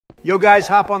Yo guys,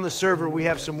 hop on the server. We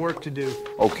have some work to do.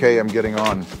 Okay, I'm getting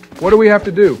on. What do we have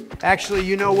to do? Actually,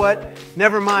 you know what?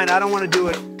 Never mind, I don't want to do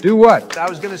it. Do what? I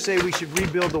was going to say we should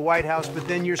rebuild the White House, but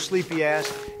then your sleepy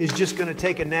ass is just going to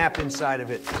take a nap inside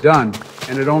of it. Done.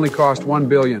 And it only cost $1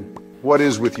 billion. What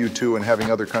is with you two and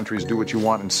having other countries do what you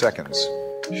want in seconds?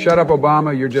 Shut up,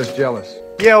 Obama. You're just jealous.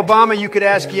 Yeah, Obama, you could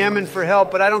ask Yemen for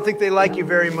help, but I don't think they like you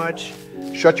very much.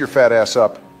 Shut your fat ass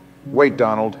up. Wait,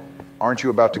 Donald. Aren't you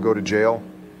about to go to jail?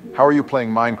 How are you playing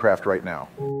Minecraft right now?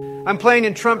 I'm playing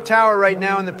in Trump Tower right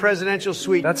now in the presidential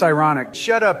suite. That's ironic.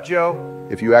 Shut up, Joe.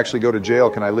 If you actually go to jail,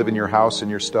 can I live in your house and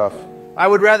your stuff? I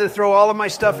would rather throw all of my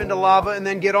stuff into lava and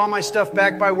then get all my stuff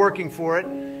back by working for it,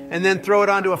 and then throw it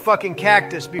onto a fucking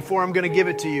cactus before I'm going to give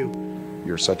it to you.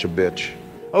 You're such a bitch.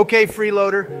 Okay,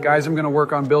 freeloader. Guys, I'm going to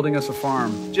work on building us a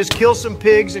farm. Just kill some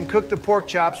pigs and cook the pork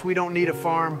chops. We don't need a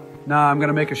farm. Nah, I'm going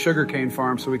to make a sugarcane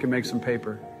farm so we can make some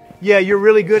paper. Yeah, you're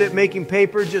really good at making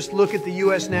paper. Just look at the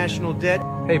U.S. national debt.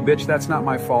 Hey, bitch, that's not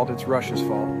my fault. It's Russia's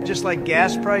fault. Just like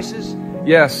gas prices.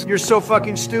 Yes. You're so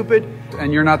fucking stupid.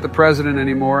 And you're not the president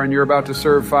anymore, and you're about to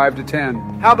serve 5 to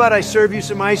 10. How about I serve you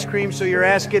some ice cream so your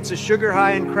ass gets a sugar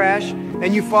high and crash,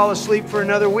 and you fall asleep for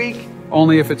another week?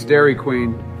 Only if it's Dairy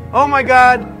Queen. Oh my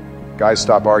God. Guys,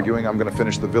 stop arguing. I'm going to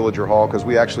finish the villager hall because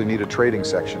we actually need a trading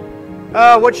section.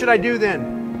 What should I do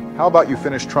then? How about you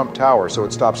finish Trump Tower so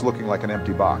it stops looking like an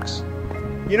empty box?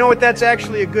 You know what, that's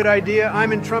actually a good idea.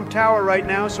 I'm in Trump Tower right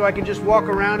now, so I can just walk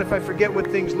around if I forget what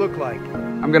things look like.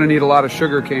 I'm going to need a lot of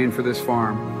sugarcane for this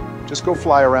farm. Just go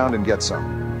fly around and get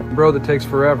some. Bro, that takes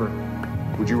forever.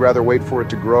 Would you rather wait for it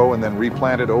to grow and then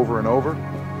replant it over and over?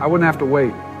 I wouldn't have to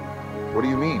wait. What do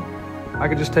you mean? I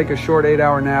could just take a short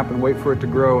 8-hour nap and wait for it to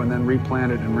grow and then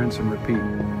replant it and rinse and repeat.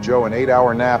 Joe, an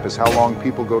 8-hour nap is how long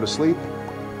people go to sleep?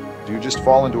 Do you just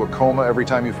fall into a coma every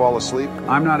time you fall asleep?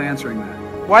 I'm not answering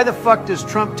that. Why the fuck does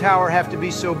Trump Tower have to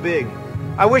be so big?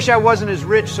 I wish I wasn't as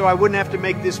rich so I wouldn't have to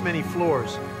make this many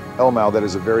floors. Elmau, that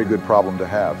is a very good problem to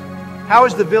have. How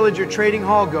is the villager trading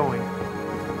hall going?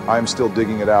 I'm still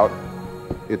digging it out.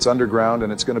 It's underground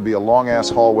and it's going to be a long-ass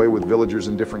hallway with villagers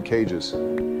in different cages.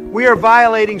 We are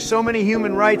violating so many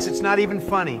human rights it's not even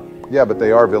funny. Yeah, but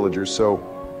they are villagers, so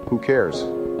who cares?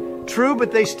 True,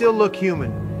 but they still look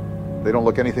human. They don't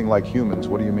look anything like humans.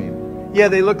 What do you mean? Yeah,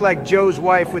 they look like Joe's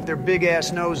wife with their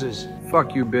big-ass noses.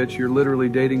 Fuck you, bitch. You're literally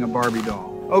dating a Barbie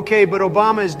doll. Okay, but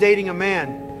Obama is dating a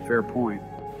man. Fair point.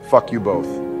 Fuck you both.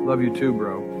 Love you too,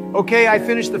 bro. Okay, I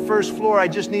finished the first floor. I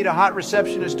just need a hot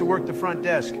receptionist to work the front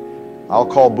desk. I'll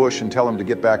call Bush and tell him to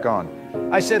get back on.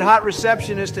 I said hot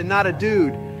receptionist and not a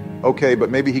dude. Okay,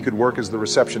 but maybe he could work as the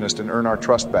receptionist and earn our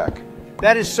trust back.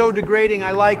 That is so degrading,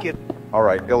 I like it. All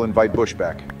right, he'll invite Bush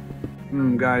back.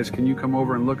 Guys, can you come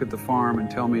over and look at the farm and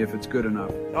tell me if it's good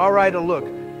enough? All right, a look.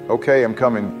 Okay, I'm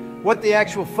coming. What the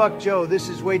actual fuck, Joe? This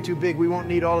is way too big. We won't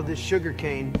need all of this sugar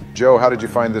cane. Joe, how did you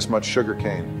find this much sugar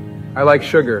cane? I like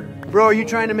sugar. Bro, are you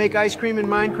trying to make ice cream in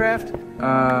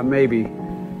Minecraft? Maybe.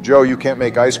 Joe, you can't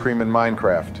make ice cream in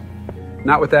Minecraft.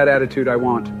 Not with that attitude I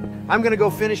want. I'm gonna go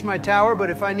finish my tower, but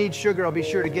if I need sugar, I'll be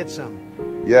sure to get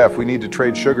some. Yeah, if we need to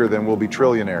trade sugar, then we'll be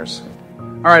trillionaires.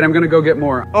 All right, I'm gonna go get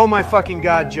more. Oh my fucking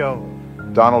God, Joe.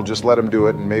 Donald, just let him do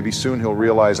it, and maybe soon he'll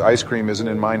realize ice cream isn't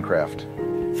in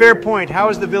Minecraft. Fair point. How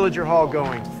is the villager hall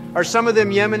going? Are some of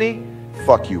them Yemeni?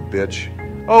 Fuck you, bitch.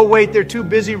 Oh wait, they're too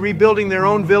busy rebuilding their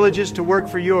own villages to work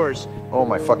for yours. Oh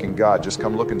my fucking God, just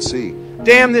come look and see.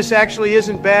 Damn, this actually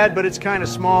isn't bad, but it's kind of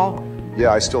small.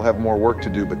 Yeah, I still have more work to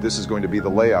do, but this is going to be the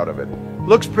layout of it.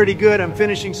 Looks pretty good. I'm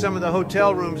finishing some of the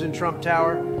hotel rooms in Trump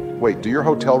Tower. Wait, do your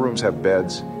hotel rooms have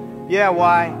beds? Yeah,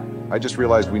 why? I just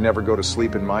realized we never go to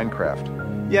sleep in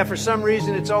Minecraft. Yeah, for some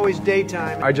reason it's always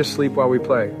daytime. I just sleep while we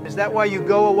play. Is that why you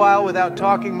go a while without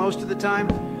talking most of the time?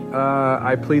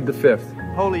 I plead the fifth.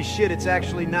 Holy shit, it's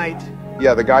actually night.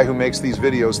 Yeah, the guy who makes these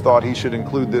videos thought he should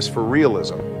include this for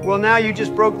realism. Well, now you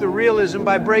just broke the realism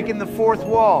by breaking the fourth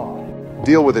wall.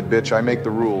 Deal with it, bitch. I make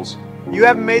the rules. You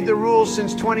haven't made the rules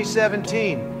since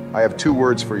 2017. I have 2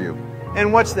 words for you.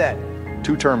 And what's that?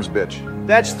 2 terms, bitch.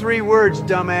 That's 3 words,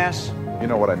 dumbass. You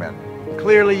know what I meant.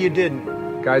 Clearly you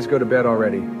didn't. Guys, go to bed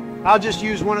already. I'll just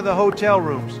use one of the hotel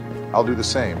rooms. I'll do the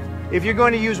same. If you're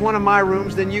going to use one of my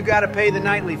rooms, then you gotta pay the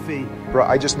nightly fee. Bruh,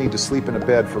 I just need to sleep in a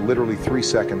bed for literally 3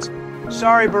 seconds.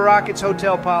 Sorry, Barack, it's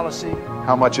hotel policy.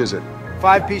 How much is it?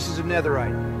 5 pieces of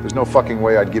netherite. There's no fucking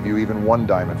way I'd give you even 1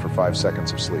 diamond for 5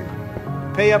 seconds of sleep.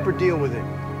 Pay up or deal with it.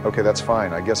 Okay, that's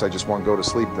fine. I guess I just won't go to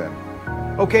sleep then.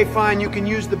 Okay, fine, you can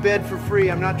use the bed for free.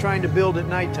 I'm not trying to build at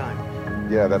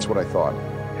nighttime. Yeah, that's what I thought.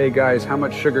 Hey guys, how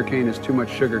much sugarcane is too much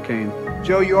sugarcane?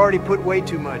 Joe, you already put way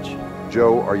too much.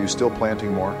 Joe, are you still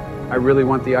planting more? I really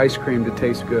want the ice cream to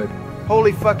taste good.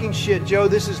 Holy fucking shit, Joe,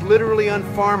 this is literally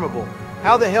unfarmable.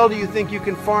 How the hell do you think you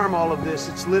can farm all of this?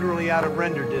 It's literally out of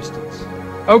render distance.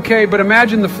 Okay, but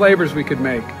imagine the flavors we could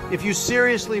make. If you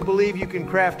seriously believe you can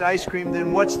craft ice cream,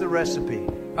 then what's the recipe?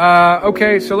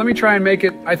 Okay, so let me try and make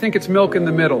it. I think it's milk in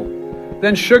the middle,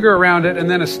 then sugar around it, and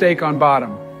then a steak on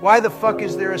bottom. Why the fuck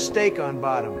is there a steak on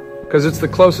bottom? Because it's the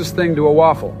closest thing to a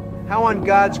waffle. How on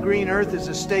God's green earth is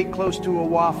a steak close to a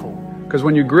waffle? Because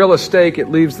when you grill a steak, it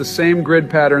leaves the same grid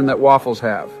pattern that waffles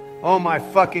have. Oh my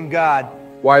fucking God.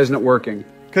 Why isn't it working?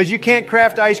 Because you can't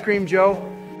craft ice cream, Joe.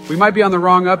 We might be on the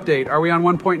wrong update. Are we on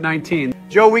 1.19?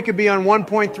 Joe, we could be on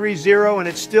 1.30 and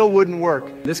it still wouldn't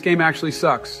work. This game actually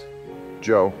sucks.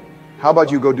 Joe, how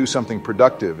about you go do something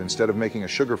productive instead of making a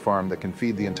sugar farm that can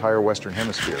feed the entire Western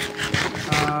Hemisphere?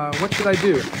 What should I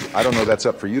do? I don't know, that's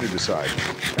up for you to decide.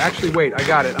 Actually, wait, I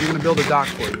got it. I'm going to build a dock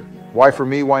for you. Why for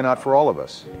me, why not for all of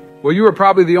us? Well, you are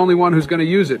probably the only one who's going to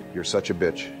use it. You're such a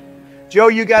bitch. Joe,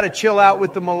 you gotta chill out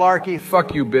with the malarkey.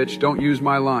 Fuck you, bitch. Don't use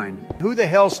my line. Who the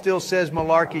hell still says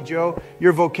malarkey, Joe?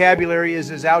 Your vocabulary is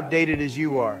as outdated as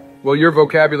you are. Well, your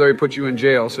vocabulary put you in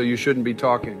jail, so you shouldn't be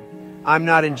talking. I'm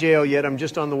not in jail yet. I'm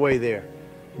just on the way there.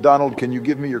 Donald, can you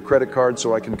give me your credit card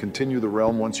so I can continue the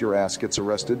realm once your ass gets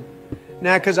arrested?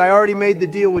 Nah, because I already made the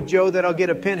deal with Joe that I'll get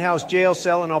a penthouse jail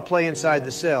cell and I'll play inside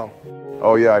the cell.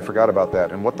 Oh yeah, I forgot about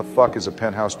that. And what the fuck is a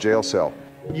penthouse jail cell?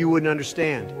 You wouldn't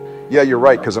understand. Yeah, you're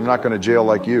right, because I'm not going to jail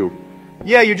like you.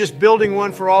 Yeah, you're just building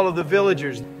one for all of the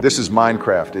villagers. This is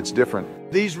Minecraft. It's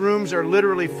different. These rooms are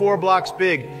literally 4 blocks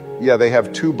big. Yeah, they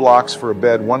have 2 blocks for a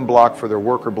bed, 1 block for their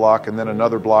worker block, and then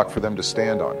another block for them to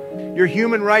stand on. Your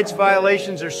human rights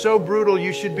violations are so brutal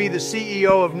you should be the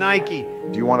CEO of Nike.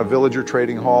 Do you want a villager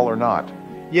trading hall or not?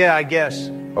 Yeah, I guess.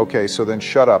 Okay, so then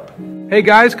shut up. Hey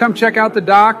guys, come check out the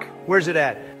dock. Where's it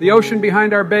at? The ocean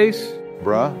behind our base.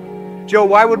 Bruh? Joe,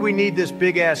 why would we need this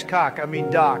big-ass cock? I mean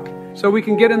dock. So we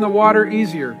can get in the water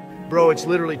easier. Bro, it's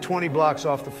literally 20 blocks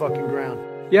off the fucking ground.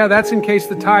 Yeah, that's in case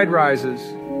the tide rises.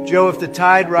 Joe, if the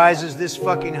tide rises this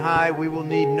fucking high, we will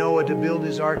need Noah to build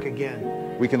his ark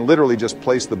again. We can literally just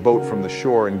place the boat from the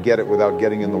shore and get it without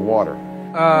getting in the water.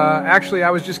 Actually, I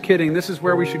was just kidding. This is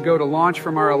where we should go to launch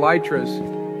from our elytras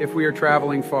if we are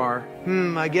traveling far.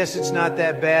 I guess it's not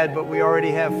that bad, but we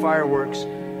already have fireworks.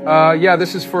 Yeah,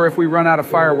 this is for if we run out of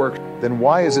fireworks. Then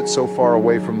why is it so far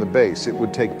away from the base? It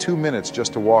would take 2 minutes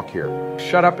just to walk here.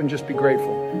 Shut up and just be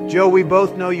grateful. Joe, we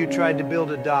both know you tried to build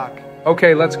a dock.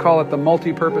 Okay, let's call it the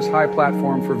multi-purpose high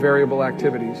platform for variable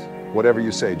activities. Whatever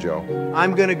you say, Joe.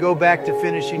 I'm gonna go back to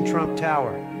finishing Trump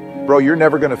Tower. Bro, you're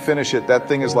never gonna finish it. That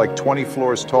thing is like 20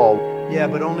 floors tall. Yeah,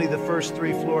 but only the first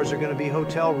 3 floors are gonna be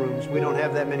hotel rooms. We don't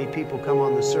have that many people come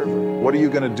on the server. What are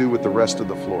you gonna do with the rest of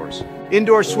the floors?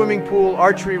 Indoor swimming pool,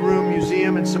 archery room,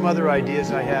 museum, and some other ideas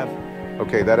I have.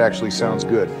 Okay, that actually sounds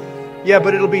good. Yeah,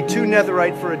 but it'll be 2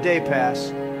 netherite for a day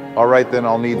pass. All right, then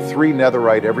I'll need 3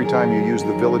 netherite every time you use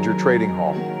the villager trading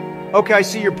hall. Okay, I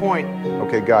see your point.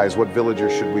 Okay, guys, what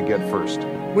villagers should we get first?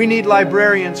 We need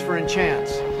librarians for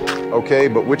enchants. Okay,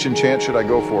 but which enchant should I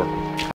go for?